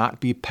cannot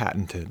be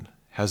patented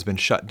has been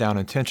shut down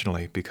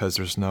intentionally because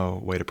there's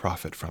no way to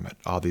profit from it,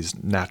 all these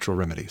natural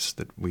remedies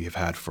that we have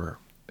had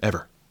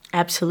forever?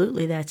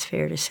 Absolutely, that's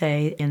fair to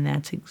say, and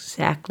that's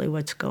exactly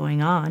what's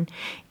going on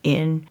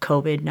in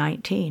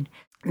COVID-19.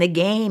 The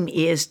game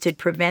is to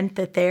prevent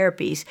the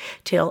therapies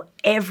till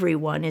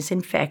everyone is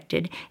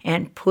infected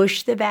and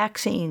push the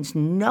vaccines,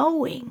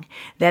 knowing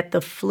that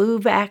the flu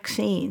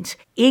vaccines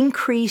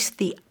increase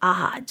the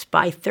odds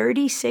by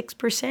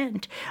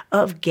 36%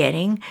 of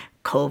getting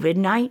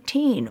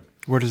COVID-19.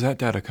 Where does that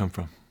data come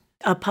from?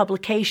 A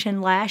publication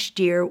last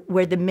year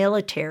where the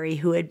military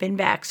who had been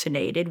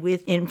vaccinated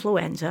with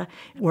influenza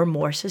were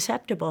more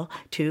susceptible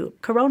to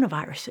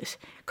coronaviruses.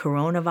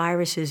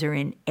 Coronaviruses are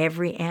in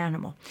every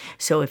animal.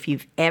 So if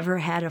you've ever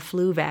had a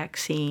flu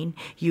vaccine,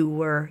 you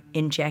were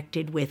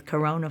injected with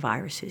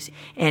coronaviruses.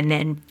 And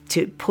then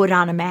to put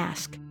on a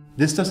mask.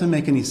 This doesn't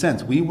make any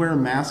sense. We wear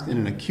masks in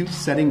an acute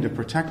setting to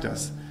protect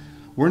us.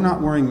 We're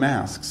not wearing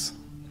masks.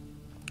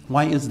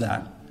 Why is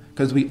that?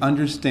 Because we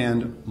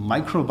understand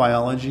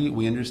microbiology,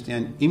 we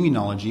understand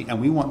immunology, and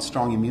we want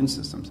strong immune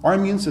systems. Our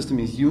immune system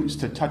is used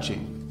to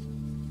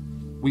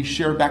touching. We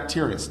share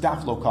bacteria,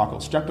 staphylococcal,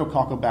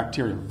 streptococcal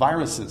bacteria,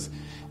 viruses.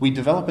 We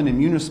develop an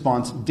immune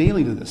response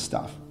daily to this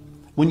stuff.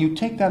 When you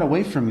take that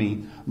away from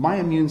me, my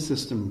immune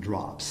system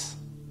drops.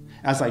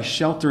 As I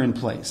shelter in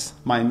place,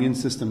 my immune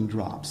system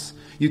drops.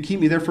 You keep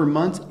me there for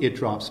months, it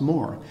drops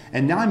more.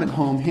 And now I'm at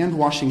home, hand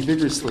washing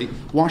vigorously,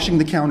 washing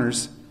the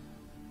counters,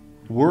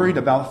 worried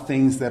about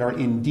things that are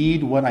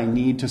indeed what I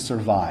need to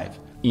survive.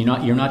 You're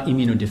not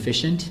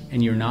immunodeficient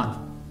and you're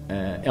not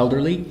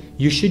elderly.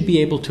 You should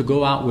be able to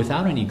go out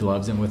without any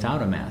gloves and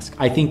without a mask.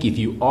 I think if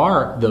you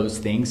are those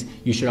things,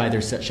 you should either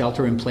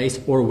shelter in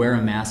place or wear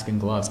a mask and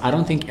gloves. I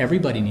don't think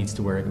everybody needs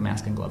to wear a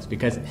mask and gloves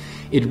because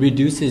it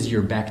reduces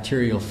your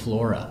bacterial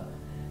flora.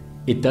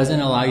 It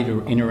doesn't allow you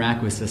to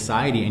interact with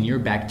society, and your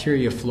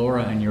bacteria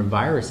flora and your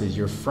viruses,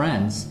 your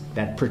friends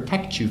that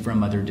protect you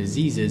from other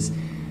diseases,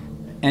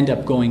 end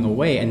up going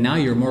away, and now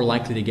you're more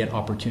likely to get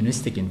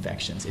opportunistic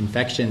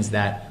infections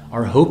that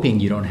are hoping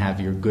you don't have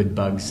your good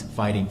bugs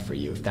fighting for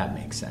you, if that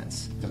makes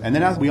sense. And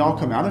then as we all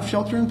come out of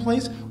shelter in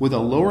place with a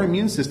lower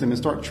immune system and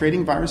start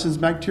trading viruses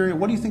and bacteria,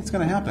 what do you think is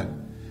going to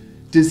happen?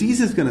 Disease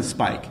is going to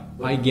spike.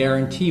 I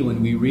guarantee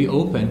when we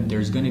reopen,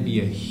 there's going to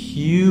be a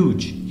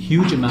huge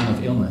amount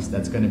of illness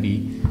that's going to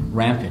be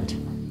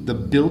rampant. The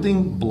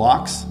building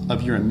blocks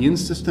of your immune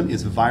system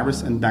is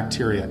virus and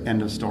bacteria,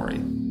 end of story.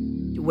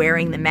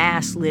 Wearing the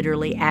mask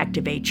literally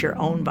activates your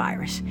own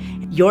virus.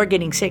 You're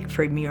getting sick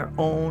from your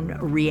own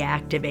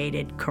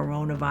reactivated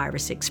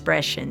coronavirus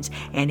expressions.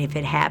 And if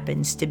it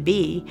happens to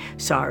be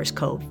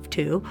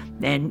SARS-CoV-2,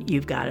 then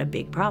you've got a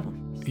big problem.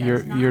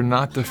 You're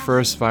not the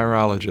first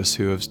virologist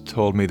who has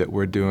told me that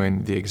we're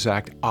doing the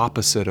exact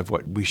opposite of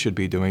what we should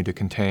be doing to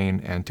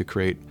contain and to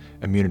create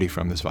immunity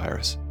from this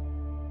virus.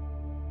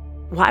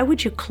 Why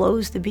would you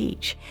close the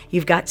beach?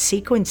 You've got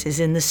sequences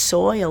in the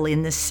soil,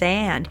 in the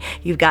sand.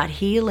 You've got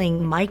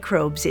healing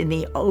microbes in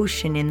the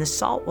ocean, in the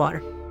salt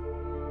water.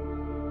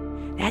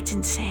 That's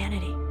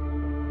insanity.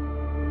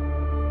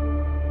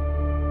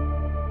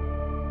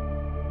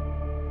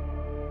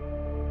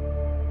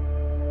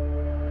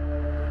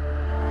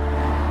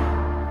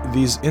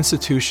 These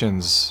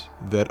institutions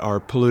that are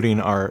polluting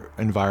our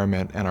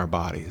environment and our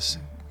bodies,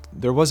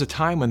 there was a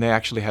time when they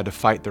actually had to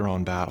fight their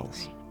own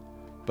battles.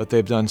 But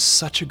they've done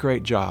such a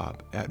great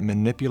job at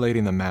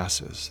manipulating the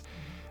masses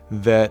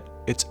that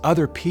it's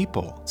other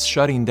people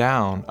shutting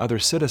down other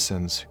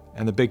citizens,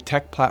 and the big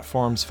tech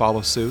platforms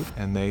follow suit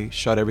and they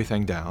shut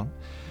everything down.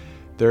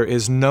 There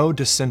is no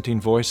dissenting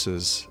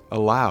voices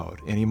allowed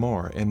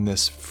anymore in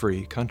this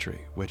free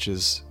country, which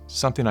is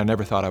something I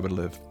never thought I would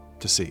live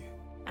to see.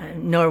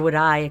 Nor would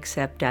I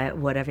accept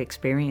what I've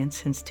experienced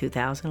since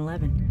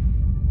 2011.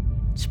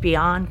 It's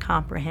beyond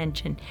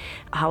comprehension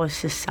how a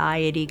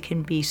society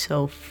can be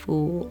so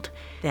fooled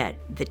that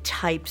the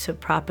types of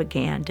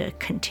propaganda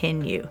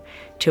continue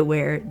to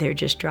where they're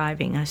just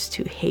driving us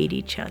to hate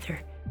each other.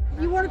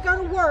 You want to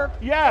go to work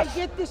Yes. and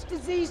get this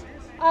disease?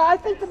 I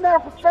think the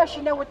medical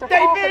profession know what they're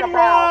talking about. They've been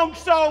wrong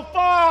so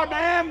far,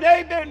 ma'am.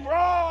 They've been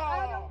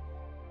wrong.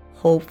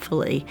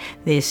 Hopefully,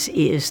 this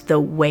is the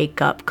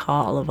wake-up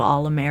call of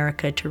all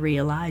America to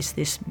realize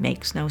this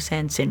makes no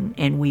sense,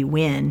 and we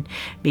win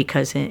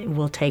because it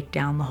will take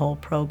down the whole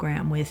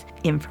program with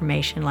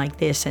information like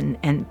this.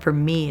 And for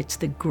me, it's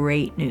the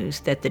great news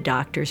that the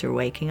doctors are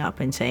waking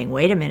up and saying,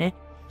 wait a minute.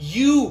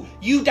 You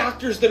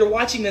doctors that are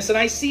watching this, and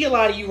I see a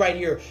lot of you right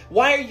here,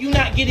 why are you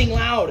not getting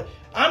loud?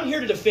 I'm here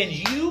to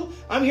defend you.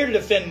 I'm here to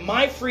defend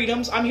my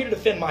freedoms. I'm here to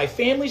defend my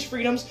family's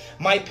freedoms,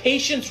 my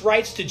patients'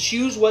 rights to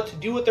choose what to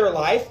do with their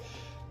life.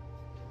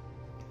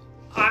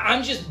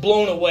 I'm just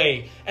blown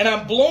away. And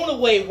I'm blown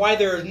away why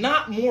there are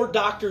not more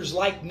doctors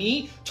like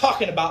me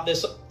talking about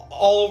this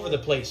all over the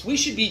place. We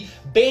should be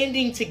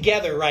banding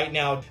together right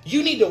now.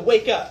 You need to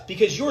wake up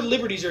because your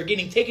liberties are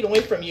getting taken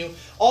away from you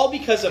all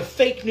because of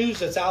fake news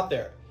that's out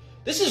there.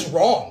 This is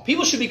wrong.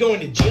 People should be going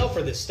to jail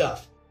for this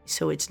stuff.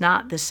 So it's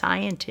not the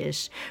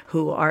scientists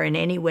who are in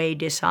any way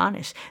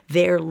dishonest.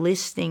 They're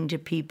listening to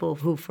people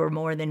who for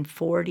more than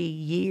 40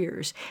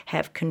 years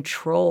have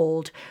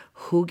controlled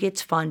who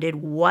gets funded,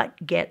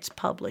 what gets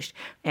published.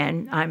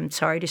 And I'm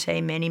sorry to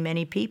say many,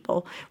 many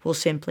people will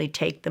simply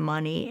take the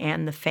money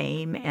and the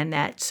fame and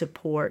that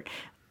support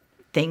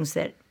things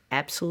that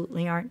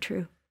absolutely aren't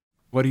true.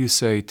 What do you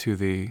say to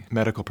the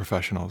medical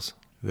professionals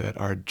that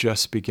are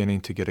just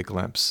beginning to get a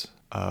glimpse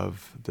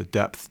of the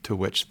depth to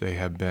which they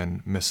have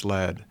been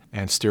misled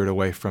and steered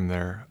away from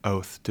their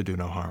oath to do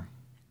no harm?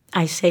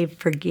 I say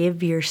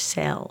forgive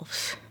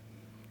yourselves.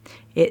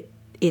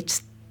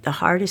 It's the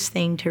hardest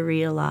thing to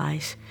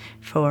realize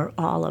for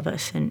all of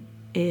us, and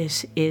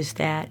is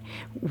that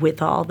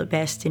with all the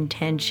best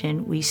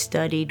intention, we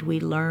studied, we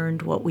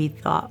learned what we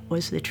thought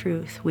was the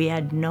truth. We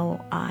had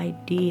no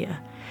idea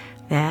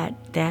that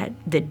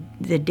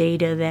the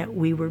data that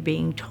we were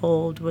being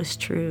told was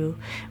true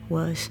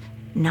was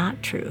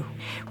not true.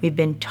 We've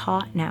been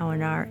taught now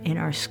in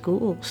our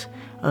schools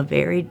a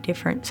very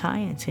different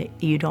science.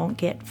 You don't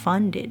get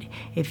funded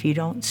if you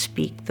don't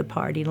speak the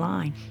party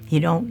line.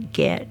 You don't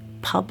get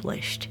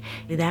published.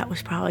 That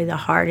was probably the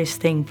hardest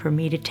thing for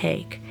me to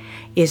take,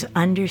 is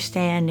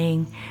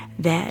understanding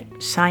that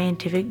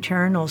scientific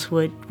journals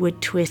would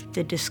twist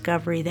a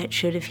discovery that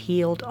should have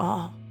healed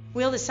all.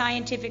 Will the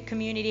scientific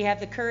community have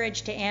the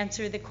courage to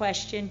answer the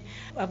question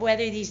of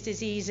whether these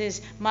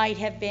diseases might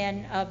have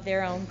been of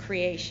their own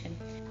creation?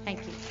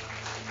 Thank you.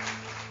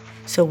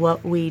 So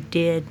what we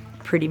did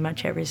pretty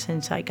much ever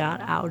since I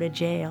got out of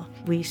jail,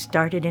 we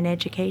started an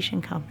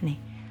education company.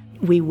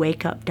 We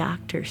wake up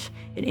doctors,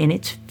 and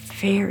it's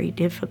very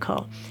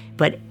difficult.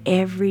 But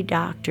every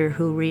doctor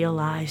who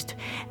realized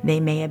they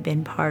may have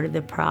been part of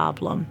the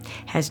problem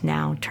has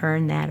now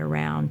turned that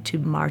around to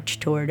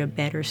march toward a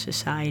better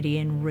society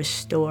and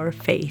restore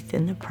faith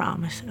in the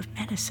promise of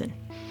medicine.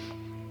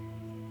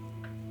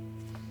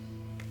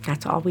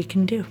 That's all we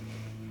can do.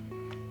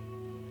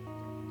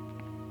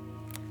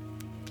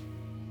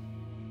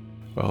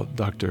 Well,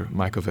 Dr.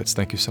 Mikovits,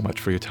 thank you so much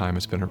for your time.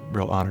 It's been a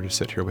real honor to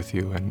sit here with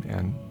you,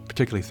 and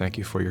particularly thank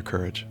you for your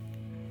courage.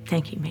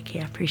 Thank you, Mikki.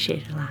 I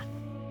appreciate it a lot.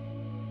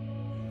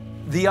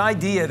 The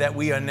idea that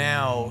we are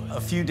now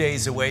a few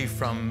days away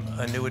from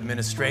a new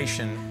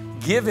administration,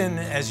 given,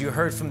 as you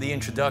heard from the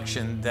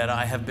introduction, that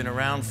I have been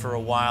around for a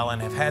while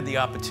and have had the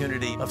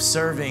opportunity of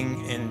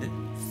serving in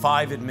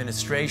 5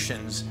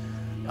 administrations,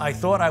 I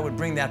thought I would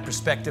bring that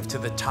perspective to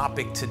the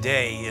topic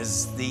today,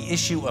 is the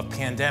issue of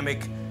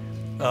pandemic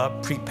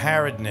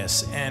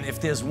preparedness. And if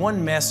there's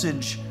one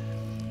message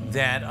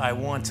that I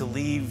want to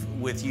leave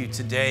with you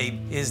today,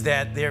 is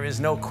that there is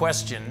no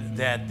question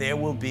that there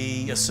will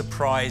be a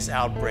surprise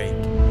outbreak.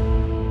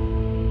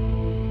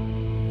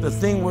 The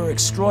thing we're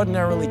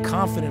extraordinarily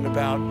confident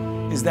about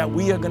is that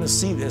we are going to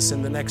see this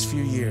in the next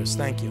few years.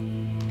 Thank you.